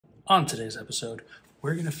On today's episode,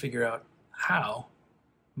 we're going to figure out how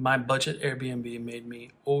my budget Airbnb made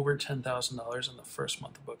me over $10,000 in the first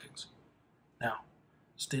month of bookings. Now,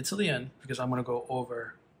 stay till the end because I'm going to go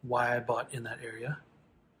over why I bought in that area,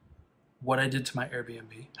 what I did to my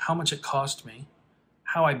Airbnb, how much it cost me,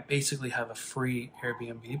 how I basically have a free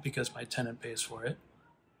Airbnb because my tenant pays for it,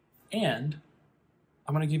 and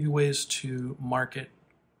I'm going to give you ways to market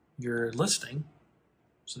your listing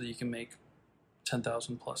so that you can make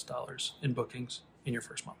 $10,000 plus in bookings in your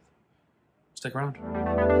first month. Stick around. All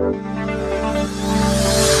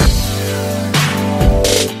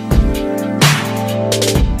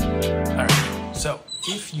right, so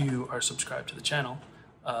if you are subscribed to the channel,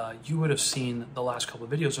 you would have seen the last couple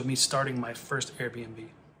of videos of me starting my first Airbnb.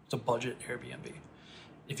 It's a budget Airbnb.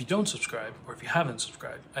 If you don't subscribe, or if you haven't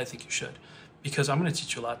subscribed, I think you should, because I'm going to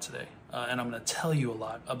teach you a lot today, and I'm going to tell you a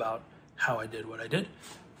lot about how I did what I did,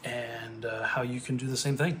 and how you can do the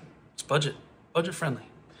same thing. It's budget friendly.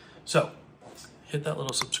 So hit that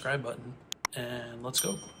little subscribe button and let's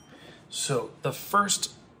go. So the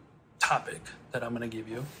first topic that I'm going to give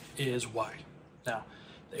you is why. Now,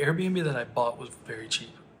 the Airbnb that I bought was very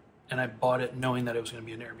cheap, and I bought it knowing that it was going to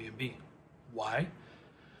be an Airbnb. Why?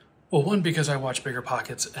 Well, one, because I watch Bigger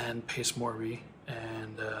Pockets and Pace Morby,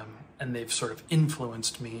 and they've sort of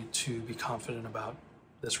influenced me to be confident about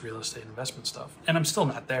this real estate investment stuff. And I'm still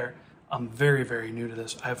not there. I'm very, very new to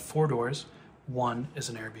this. I have 4 doors. 1 is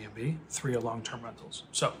an Airbnb, 3 are long-term rentals.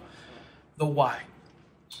 So the why.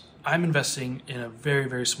 I'm investing in a very,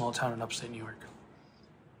 very small town in upstate New York.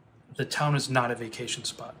 The town is not a vacation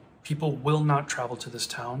spot. People will not travel to this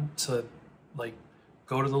town to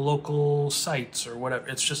go to the local sites or whatever.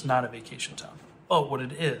 It's just not a vacation town. But what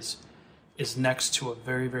it is next to a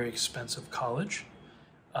very, very expensive college,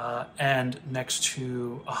 and next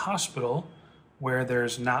to a hospital where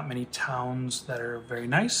there's not many towns that are very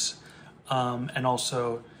nice, and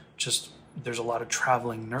also just there's a lot of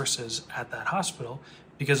traveling nurses at that hospital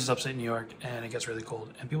because it's upstate New York and it gets really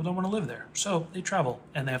cold and people don't want to live there. So they travel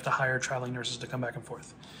and they have to hire traveling nurses to come back and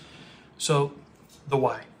forth. So the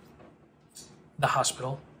why. The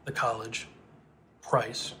hospital, the college,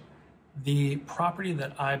 price. The property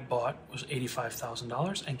that I bought was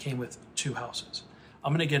 $85,000 and came with 2 houses.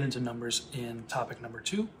 I'm going to get into numbers in topic number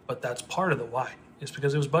 2, but that's part of the why. It's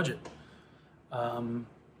because it was budget.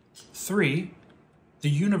 3, the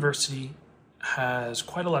university has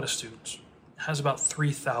quite a lot of students. It has about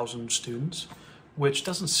 3,000 students, which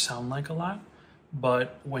doesn't sound like a lot,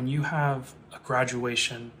 but when you have a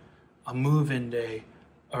graduation, a move-in day,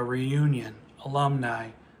 a reunion, alumni,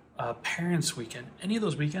 parents' weekend, any of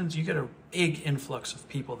those weekends, you get a big influx of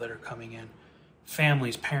people that are coming in.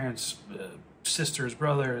 Families, parents, sisters,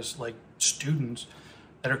 brothers, students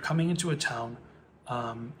that are coming into a town,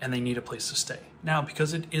 and they need a place to stay. Now,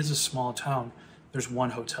 because it is a small town, there's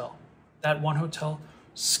one hotel. That one hotel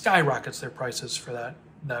skyrockets their prices for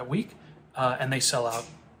that week, and they sell out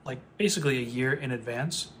basically a year in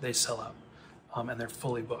advance. They sell out, and they're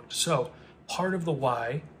fully booked. So part of the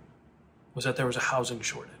why was that there was a housing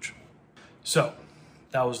shortage. So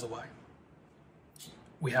that was the why.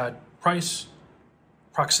 We had price,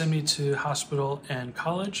 proximity to hospital and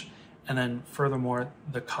college, and then furthermore,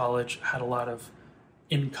 the college had a lot of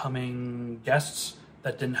incoming guests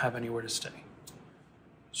that didn't have anywhere to stay.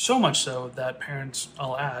 So much so that parents,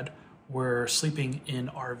 I'll add, were sleeping in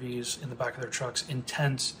RVs in the back of their trucks, in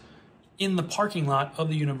tents, in the parking lot of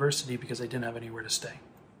the university because they didn't have anywhere to stay.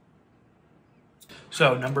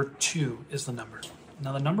 So number 2 is the numbers.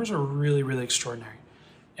 Now the numbers are really, really extraordinary,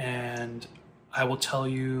 and I will tell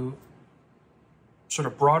you sort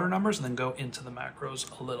of broader numbers and then go into the macros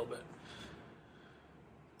a little bit.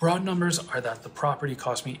 Broad numbers are that the property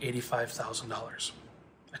cost me $85,000.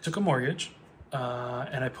 I took a mortgage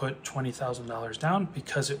and I put $20,000 down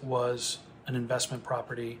because it was an investment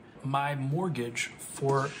property. My mortgage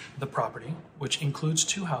for the property, which includes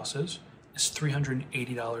 2 houses, is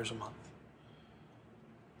 $380 a month.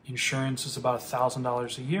 Insurance is about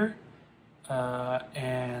 $1,000 a year,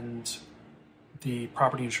 and the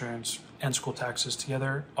property insurance and school taxes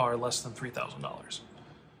together are less than $3,000.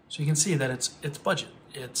 So you can see that it's budget.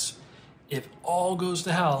 It's, if all goes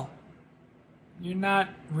to hell, you're not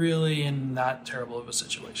really in that terrible of a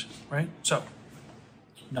situation, right? So,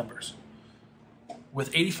 numbers.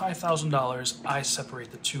 With $85,000, I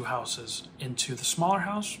separate the 2 houses into the smaller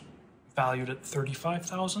house, valued at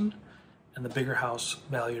 $35,000, and the bigger house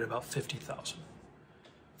valued at about $50,000.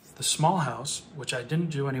 The small house, which I didn't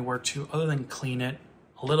do any work to other than clean it,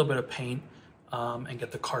 a little bit of paint, and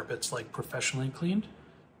get the carpets professionally cleaned,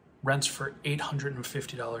 rents for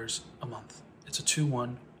 $850 a month. It's a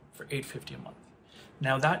 2-1 for $850 a month.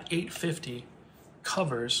 Now that $850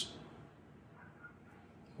 covers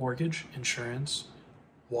mortgage, insurance,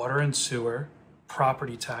 water and sewer,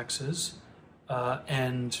 property taxes,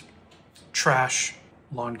 and trash,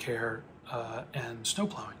 lawn care, and snow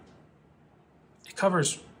plowing. It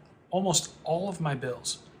covers almost all of my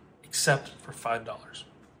bills except for $5.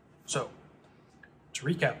 So to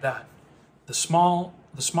recap that, the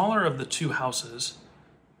smaller of the two houses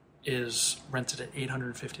is rented at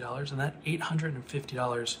 $850, and that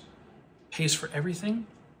 $850 pays for everything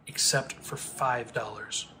except for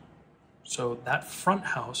 $5. So that front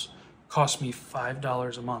house cost me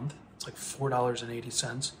 $5 a month. It's like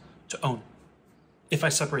 $4.80 to own, if I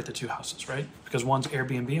separate the two houses, right? Because one's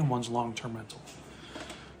Airbnb and one's long-term rental.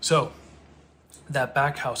 So that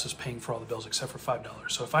back house is paying for all the bills except for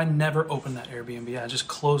 $5. So if I never open that Airbnb, I just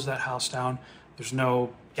close that house down, there's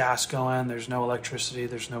no gas going, there's no electricity,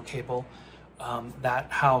 there's no cable, that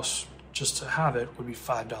house, just to have it, would be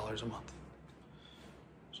 $5 a month.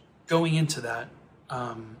 Going into that,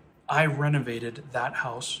 I renovated that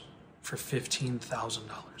house for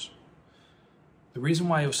 $15,000. The reason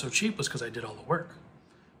why it was so cheap was because I did all the work.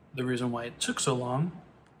 The reason why it took so long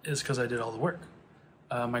is because I did all the work.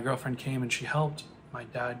 My girlfriend came and she helped. My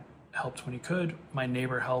dad helped when he could. My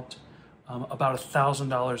neighbor helped. About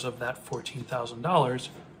 $1,000 of that $14,000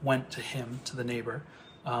 went to him, to the neighbor,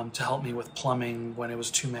 to help me with plumbing when it was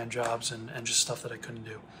two-man jobs and just stuff that I couldn't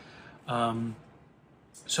do.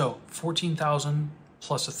 So $14,000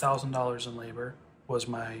 plus $1,000 in labor was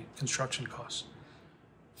my construction costs.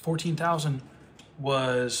 $14,000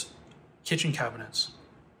 was kitchen cabinets,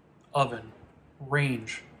 oven,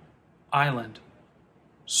 range, island,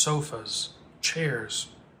 sofas, chairs,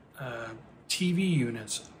 TV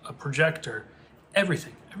units, a projector,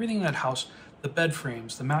 everything in that house, the bed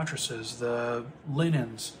frames, the mattresses, the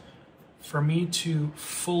linens. For me to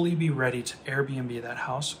fully be ready to Airbnb that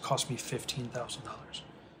house cost me $15,000.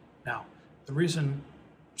 Now, the reason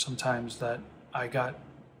sometimes that I got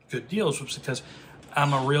good deals was because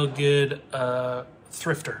I'm a real good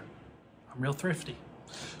thrifter. I'm real thrifty.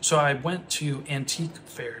 So I went to antique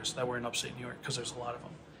fairs that were in upstate New York, because there's a lot of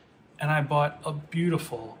them. And I bought a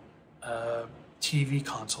beautiful TV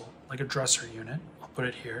console, like a dresser unit, I'll put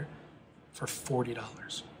it here, for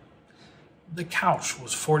 $40. The couch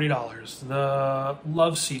was $40. The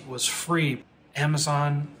love seat was free.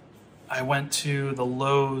 Amazon, I went to the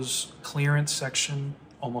Lowe's clearance section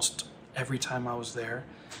almost every time I was there.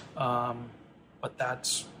 But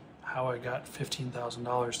that's how I got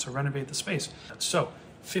 $15,000 to renovate the space. So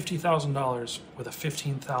 $50,000 with a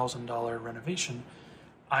 $15,000 renovation,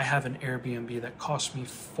 I have an Airbnb that cost me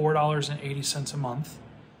 $4.80 a month.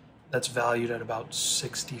 That's valued at about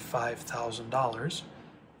 $65,000.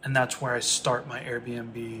 And that's where I start my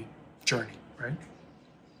Airbnb journey, right?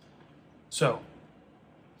 So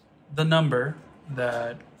the number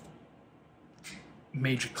that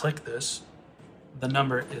made you click this, the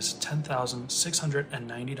number is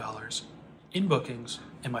 $10,690 in bookings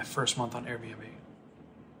in my first month on Airbnb.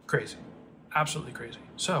 Crazy, absolutely crazy.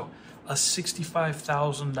 So a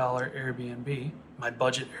 $65,000 Airbnb, my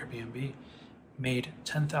budget Airbnb, made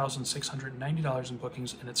 $10,690 in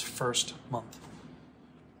bookings in its first month.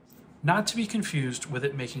 Not to be confused with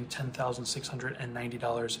it making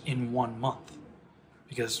 $10,690 in 1 month,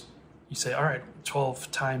 because you say, all right,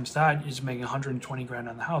 12 times that is making 120 grand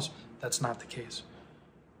on the house. That's not the case.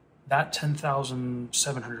 That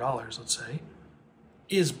 $10,700, let's say,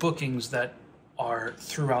 is bookings that are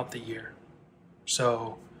throughout the year.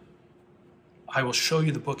 So I will show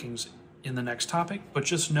you the bookings in the next topic, but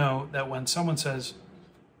just know that when someone says,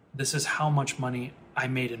 this is how much money I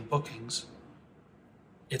made in bookings,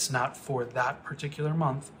 it's not for that particular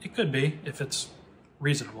month. It could be if it's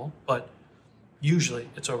reasonable, but usually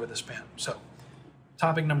it's over the span. So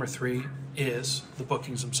topic number 3 is the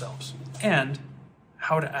bookings themselves and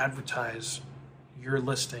how to advertise your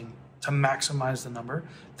listing to maximize the number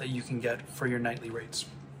that you can get for your nightly rates.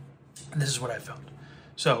 And this is what I found.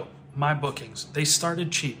 So my bookings, they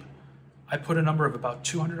started cheap. I put a number of about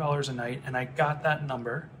 $200 a night, and I got that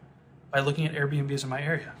number by looking at Airbnbs in my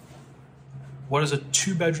area. What is a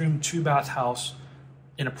 2-bedroom, 2-bath house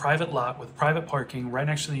in a private lot with private parking right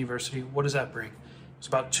next to the university? What does that bring? It's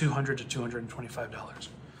about $200 to $225.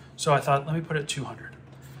 So I thought, let me put it at $200.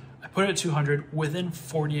 I put it at $200. Within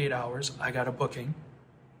 48 hours, I got a booking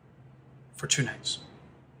for 2 nights.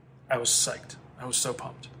 I was psyched. I was so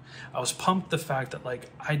pumped. I was pumped the fact that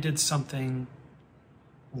I did something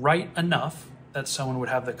right enough that someone would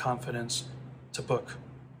have the confidence to book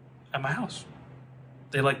at my house.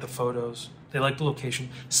 They liked the photos. They liked the location.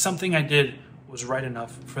 Something I did was right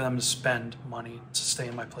enough for them to spend money to stay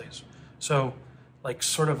in my place. So like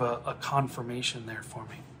sort of a confirmation there for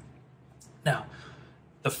me. Now,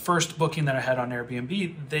 the first booking that I had on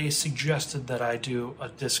Airbnb, they suggested that I do a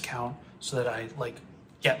discount so that I like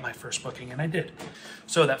get my first booking, and I did.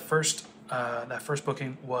 So that first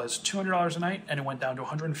booking was $200 a night, and it went down to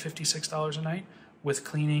 $156 a night with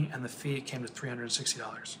cleaning, and the fee came to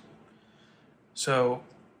 $360. So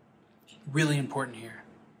really important here.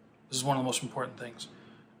 This is one of the most important things.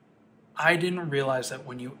 I didn't realize that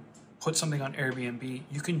when you put something on Airbnb,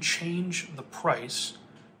 you can change the price,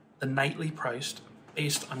 the nightly price,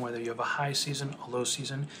 based on whether you have a high season, a low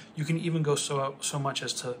season. You can even go so much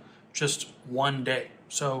as to just one day.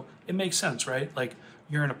 So it makes sense, right? Like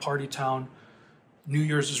you're in a party town, New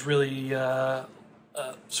Year's is really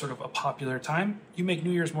sort of a popular time. You make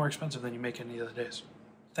New Year's more expensive than you make any other days.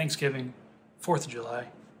 Thanksgiving, 4th of July,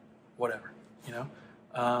 whatever, you know?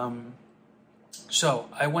 So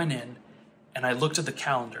I went in and I looked at the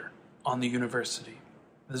calendar on the university.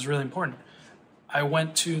 This is really important. I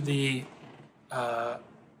went to the I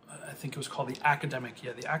think it was called the academic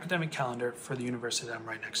calendar for the university that I'm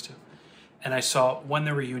right next to. And I saw when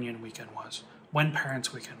the reunion weekend was, when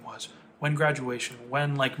parents' weekend was, when graduation,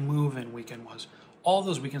 when like move-in weekend was. All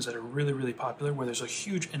those weekends that are really, really popular where there's a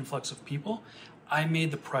huge influx of people, I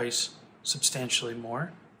made the price substantially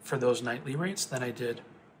more for those nightly rates than I did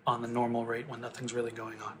on the normal rate when nothing's really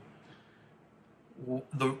going on.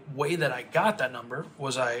 The way that I got that number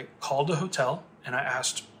was I called a hotel and I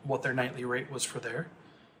asked what their nightly rate was for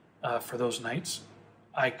those nights.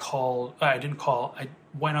 I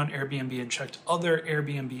went on Airbnb and checked other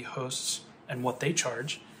Airbnb hosts and what they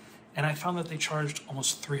charge, and I found that they charged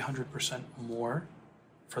almost 300% more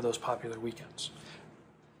for those popular weekends.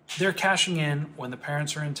 They're cashing in when the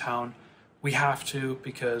parents are in town. We have to,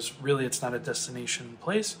 because really it's not a destination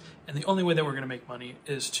place, and the only way that we're going to make money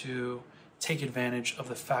is to take advantage of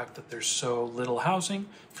the fact that there's so little housing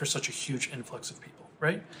for such a huge influx of people,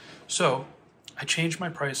 right? So I changed my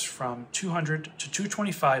price from $200 to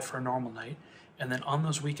 $225 for a normal night, and then on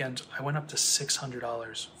those weekends I went up to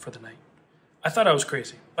 $600 for the night. I thought I was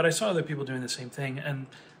crazy, but I saw other people doing the same thing, and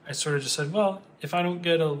I sort of just said, well, if I don't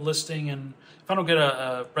get a listing and if I don't get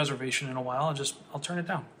a reservation in a while, I'll turn it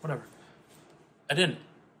down, whatever. I didn't.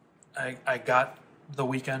 I got the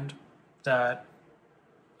weekend that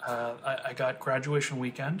I got graduation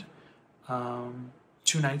weekend, 2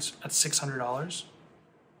 nights at $600,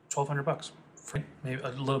 $1,200, maybe a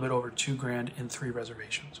little bit over $2,000 in 3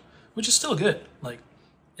 reservations, which is still good. Like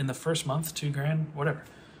in the first month, $2,000, whatever.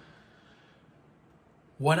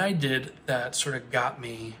 What I did that sort of got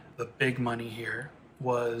me the big money here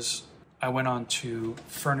was I went on to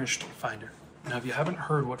Furnished Finder. Now, if you haven't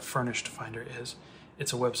heard what Furnished Finder is,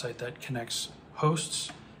 it's a website that connects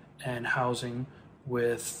hosts and housing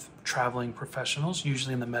with traveling professionals,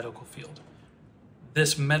 usually in the medical field.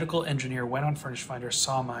 This medical engineer went on Furnished Finder,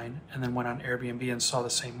 saw mine, and then went on Airbnb and saw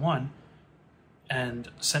the same one and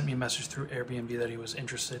sent me a message through Airbnb that he was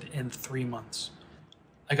interested in 3 months.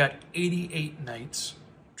 I got 88 nights,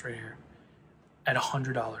 right here, at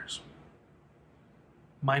 $100.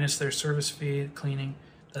 Minus their service fee, cleaning,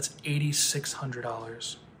 that's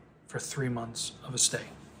 $8,600 for 3 months of a stay.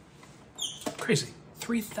 Crazy.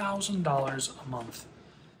 $3,000 a month.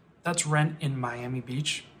 That's rent in Miami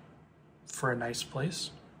Beach for a nice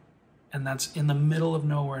place. And that's in the middle of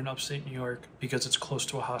nowhere in upstate New York because it's close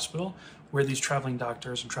to a hospital where these traveling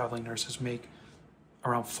doctors and traveling nurses make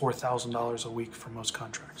around $4,000 a week for most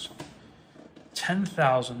contracts.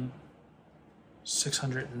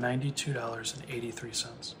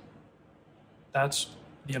 $10,692.83. That's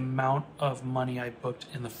the amount of money I booked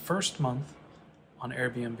in the first month on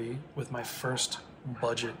Airbnb with my first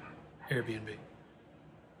budget Airbnb.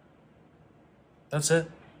 That's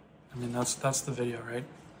it. I mean, that's the video, right?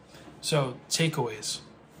 So, takeaways.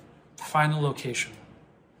 Find a location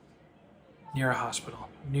near a hospital,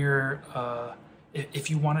 near,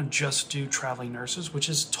 if you want to just do traveling nurses, which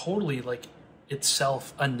is totally like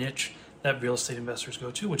itself a niche that real estate investors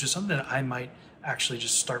go to, which is something that I might actually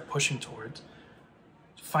just start pushing towards.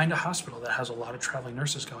 Find a hospital that has a lot of traveling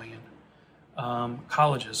nurses going in,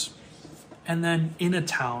 colleges, and then in a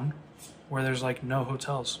town where there's like no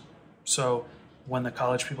hotels. So when the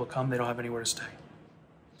college people come, they don't have anywhere to stay.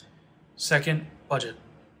 Second, budget.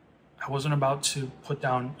 I wasn't about to put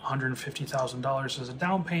down $150,000 as a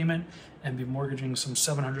down payment and be mortgaging some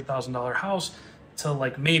 $700,000 house to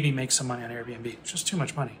like maybe make some money on Airbnb. It's just too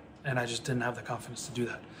much money. And I just didn't have the confidence to do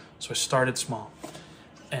that. So I started small.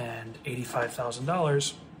 And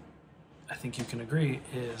 $85,000, I think you can agree,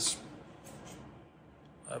 is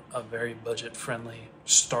a very budget-friendly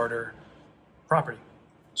starter property.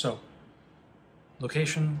 So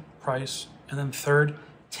location, price, and then third,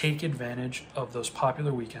 take advantage of those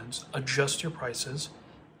popular weekends, adjust your prices,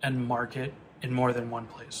 and market in more than one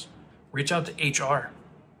place. Reach out to HR,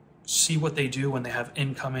 see what they do when they have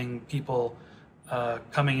incoming people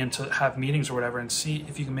coming in to have meetings or whatever, and see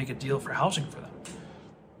if you can make a deal for housing for them.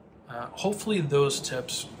 Hopefully those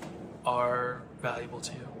tips are valuable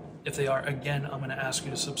to you. If they are, again, I'm going to ask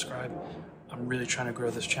you to subscribe. I'm really trying to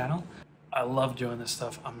grow this channel. I love doing this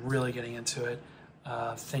stuff. I'm really getting into it.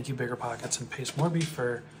 Thank you, Bigger Pockets and Pace Morby,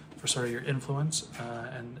 for sort of your influence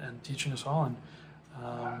and teaching us all. And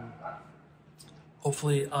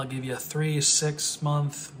hopefully I'll give you a 3, 6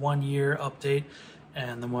 month, 1 year update,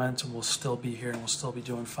 and the momentum will still be here and we'll still be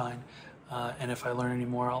doing fine. And if I learn any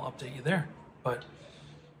more, I'll update you there. But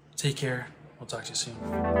take care. We'll talk to you soon.